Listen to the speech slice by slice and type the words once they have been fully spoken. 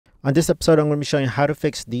On this episode, I'm going to be showing you how to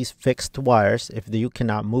fix these fixed wires if you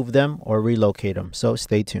cannot move them or relocate them, so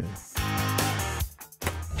stay tuned.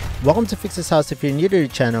 Welcome to Fix This House. If you're new to the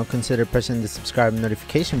channel, consider pressing the subscribe and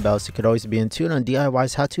notification bell so you could always be in tune on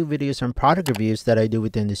DIYs, how-to videos, and product reviews that I do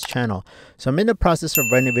within this channel. So I'm in the process of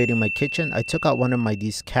renovating my kitchen. I took out one of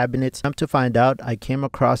these cabinets. Come to find out, I came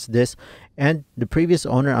across this, and the previous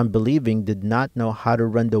owner, I'm believing, did not know how to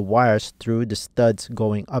run the wires through the studs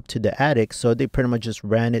going up to the attic, so they pretty much just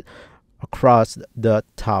ran it across the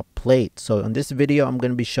top plate. So in this video, I'm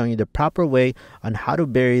going to be showing you the proper way on how to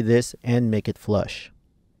bury this and make it flush.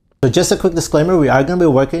 So just a quick disclaimer, we are going to be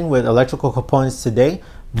working with electrical components today.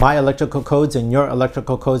 My electrical codes and your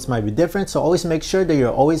electrical codes might be different, so always make sure that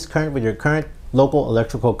you're always current with your current local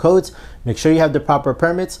electrical codes. Make sure you have the proper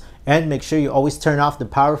permits, and make sure you always turn off the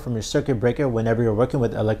power from your circuit breaker whenever you're working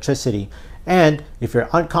with electricity. And if you're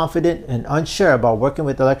unconfident and unsure about working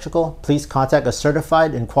with electrical, please contact a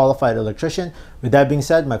certified and qualified electrician. With that being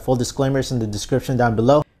said, my full disclaimer is in the description down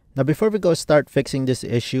below. Now, before we go start fixing this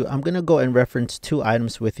issue, I'm going to go and reference two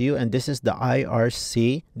items with you, and this is the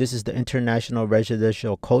IRC, this is the International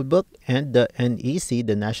Residential Code Book, and the NEC,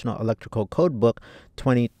 the National Electrical Code Book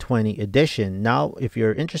 2020 edition. Now, if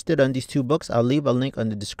you're interested in these two books, I'll leave a link on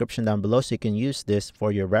the description down below so you can use this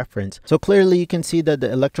for your reference. So clearly you can see that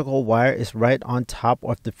the electrical wire is right on top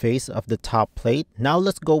of the face of the top plate. Now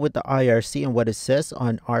let's go with the IRC and what it says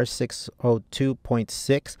on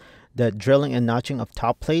R602.6. the drilling and notching of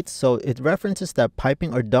top plates. So it references that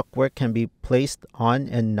piping or ductwork can be placed on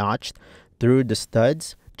and notched through the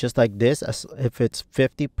studs, just like this. As if it's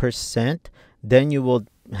 50%, then you will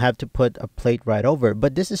have to put a plate right over.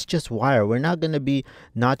 But this is just wire. We're not going to be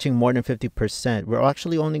notching more than 50%. We're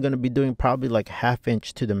actually only going to be doing probably like ½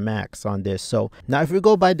 inch to the max on this. So now if we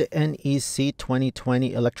go by the NEC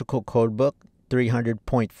 2020 Electrical Code Book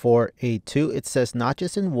 300.4A2, it says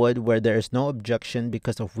notches in wood where there is no objection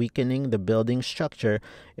because of weakening the building structure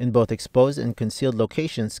in both exposed and concealed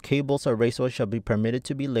locations. Cables or raceways shall be permitted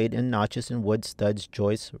to be laid in notches in wood, studs,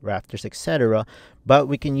 joists, rafters, etc. But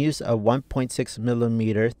we can use a 1.6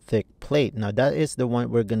 millimeter thick plate. Now that is the one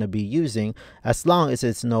we're going to be using as long as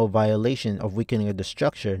it's no violation of weakening of the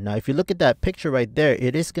structure. Now if you look at that picture right there,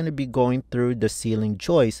 it is going to be going through the ceiling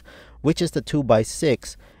joist, which is the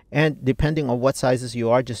 2x6. And depending on what sizes you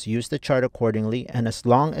are, just use the chart accordingly. And as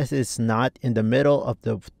long as it's not in the middle of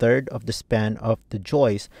the third of the span of the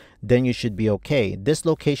joist, then you should be okay. This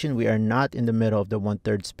location, we are not in the middle of the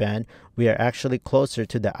 1/3 span. We are actually closer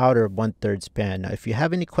to the outer 1/3 span. Now, if you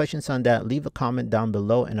have any questions on that, leave a comment down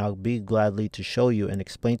below and I'll be gladly to show you and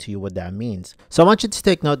explain to you what that means. So I want you to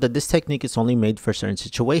take note that this technique is only made for certain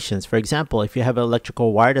situations. For example, if you have an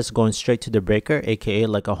electrical wire that's going straight to the breaker, aka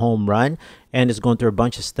like a home run, and it's going through a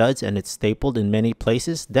bunch of studs and it's stapled in many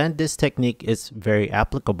places, then this technique is very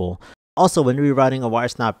applicable. Also, when rerouting a wire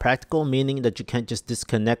is not practical, meaning that you can't just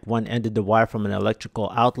disconnect one end of the wire from an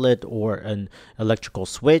electrical outlet or an electrical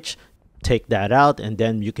switch, take that out, and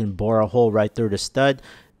then you can bore a hole right through the stud.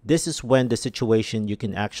 This is when the situation you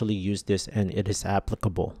can actually use this and it is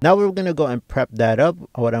applicable. Now we're going to go and prep that up.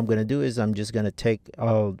 What I'm going to do is I'm just going to take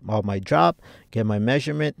all my drop, get my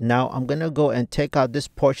measurement. Now I'm going to go and take out this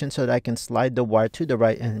portion so that I can slide the wire to the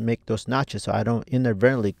right and make those notches so I don't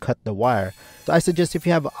inadvertently cut the wire. So I suggest if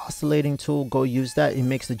you have an oscillating tool, go use that. It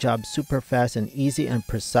makes the job super fast and easy and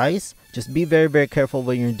precise. Just be very, very careful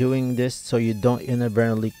when you're doing this so you don't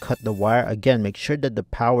inadvertently cut the wire. Again, make sure that the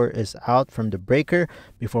power is out from the breaker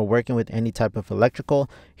before working with any type of electrical.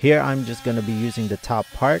 Here, I'm just going to be using the top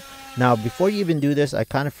part. Now, before you even do this, I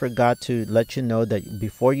kind of forgot to let you know that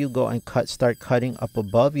before you go and start cutting up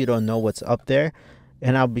above, you don't know what's up there.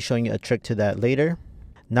 And I'll be showing you a trick to that later.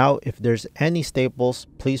 Now, if there's any staples,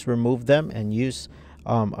 please remove them and use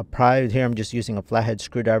a pry. Here I'm just using a flathead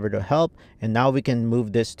screwdriver to help, and now we can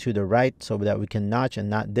move this to the right so that we can notch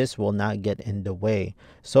and this will not get in the way.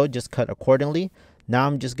 So just cut accordingly. Now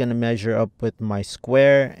I'm just going to measure up with my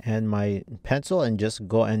square and my pencil and just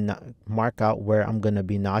go and mark out where I'm going to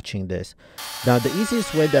be notching this. Now the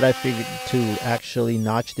easiest way that I figured to actually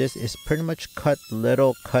notch this is pretty much cut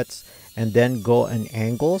little cuts and then go in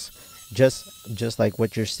angles. Just like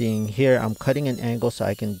what you're seeing here, I'm cutting an angle so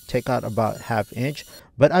I can take out about ½ inch.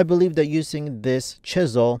 But I believe that using this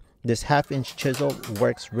chisel, this ½ inch chisel,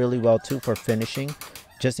 works really well too for finishing,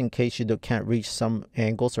 just in case you can't reach some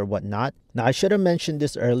angles or whatnot. Now I should have mentioned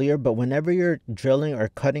this earlier, but whenever you're drilling or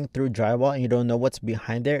cutting through drywall and you don't know what's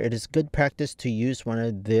behind there, it is good practice to use one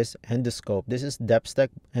of this endoscope. This is depth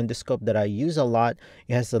endoscope that I use a lot.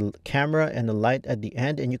 It has a camera and a light at the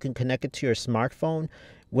end, and you can connect it to your smartphone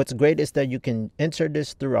What's great is that you can insert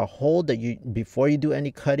this through a hole that you, before you do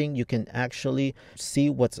any cutting, you can actually see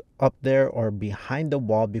what's up there or behind the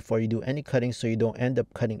wall before you do any cutting, so you don't end up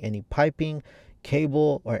cutting any piping,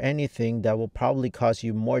 cable, or anything that will probably cause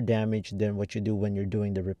you more damage than what you do when you're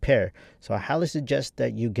doing the repair. So I highly suggest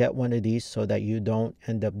that you get one of these so that you don't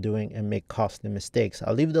end up doing and make costly mistakes.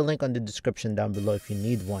 I'll leave the link on the description down below if you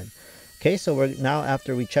need one. Okay, so we're now,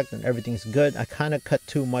 after we checked and everything's good, I kind of cut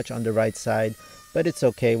too much on the right side, but it's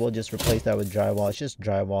okay. We'll just replace that with drywall. It's just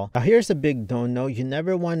drywall. Now here's a big no-no. You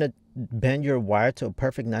never want to bend your wire to a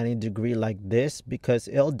perfect 90 degree like this, because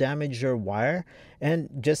it'll damage your wire. And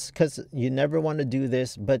just because you never want to do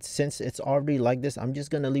this, but since it's already like this, I'm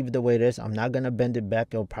just going to leave it the way it is. I'm not going to bend it back.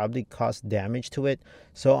 It'll probably cause damage to it.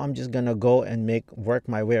 So I'm just going to go and work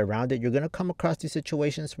my way around it. You're going to come across these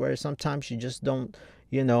situations where sometimes you just don't,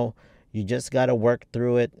 you know, you just got to work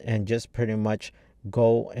through it and just pretty much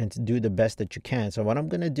go and do the best that you can. So what I'm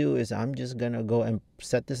going to do is I'm just going to go and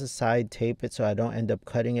set this aside, tape it so I don't end up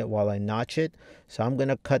cutting it while I notch it. So I'm going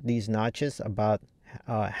to cut these notches about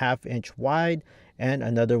 ½ inch wide, and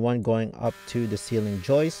another one going up to the ceiling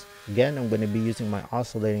joist. Again, I'm going to be using my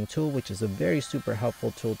oscillating tool, which is a very super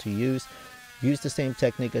helpful tool to use. Use the same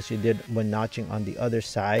technique as you did when notching on the other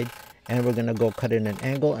side. And we're going to go cut it in an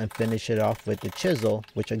angle and finish it off with the chisel,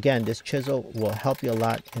 which again, this chisel will help you a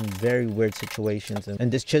lot in very weird situations.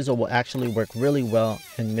 And this chisel will actually work really well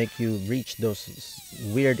and make you reach those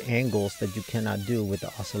weird angles that you cannot do with the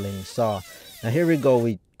oscillating saw. Now here we go.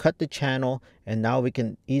 We cut the channel, and now we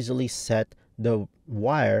can easily set the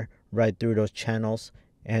wire right through those channels,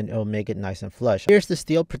 and it'll make it nice and flush. Here's the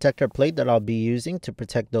steel protector plate that I'll be using to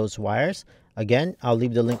protect those wires. Again, I'll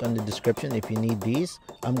leave the link on the description if you need these.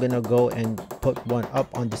 I'm gonna go and put one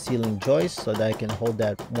up on the ceiling joist so that I can hold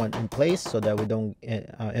that one in place so that we don't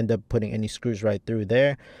end up putting any screws right through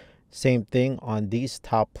there. Same thing on these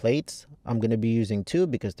top plates. I'm gonna be using two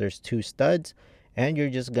because there's two studs, and you're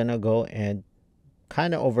just gonna go and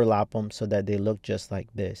kind of overlap them so that they look just like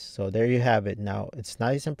this. So there you have it. Now it's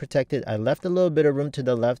nice and protected. I left a little bit of room to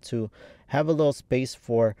the left to have a little space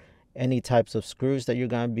for any types of screws that you're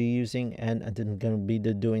going to be using, and I'm going to be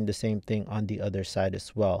doing the same thing on the other side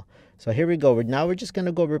as well. So here we go. Now we're just going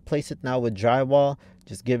to go replace it now with drywall.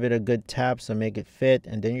 Just give it a good tap so make it fit,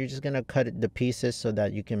 and then you're just going to cut it the pieces so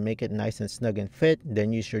that you can make it nice and snug and fit.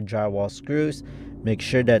 Then use your drywall screws. Make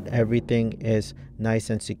sure that everything is nice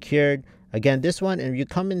and secured. Again, this one, and you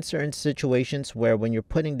come in certain situations where when you're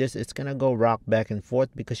putting this, it's going to go rock back and forth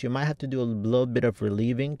because you might have to do a little bit of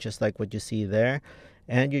relieving, just like what you see there.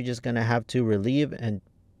 And you're just going to have to relieve and,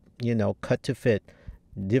 you know, cut to fit.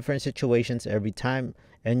 Different situations every time.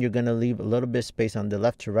 And you're going to leave a little bit of space on the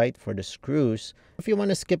left to right for the screws. If you want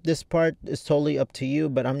to skip this part, it's totally up to you.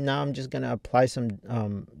 But I'm just going to apply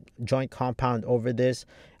some joint compound over this.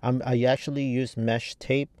 I actually use mesh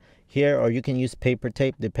tape here, or you can use paper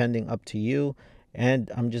tape depending up to you.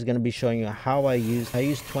 And I'm just going to be showing you how I use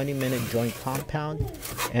 20-minute joint compound,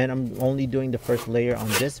 and I'm only doing the first layer on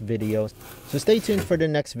this video. So stay tuned for the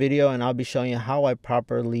next video, and I'll be showing you how I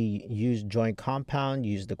properly use joint compound,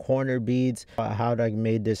 use the corner beads, how I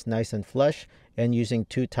made this nice and flush, and using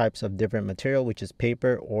two types of different material, which is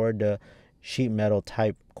paper or the sheet metal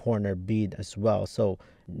type corner bead as well. So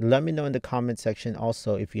let me know in the comment section.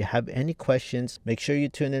 Also, if you have any questions, make sure you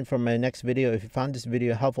tune in for my next video. If you found this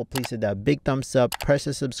video helpful, please hit that big thumbs up, press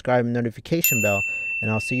the subscribe and notification bell, and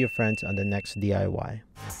I'll see you friends on the next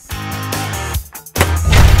DIY.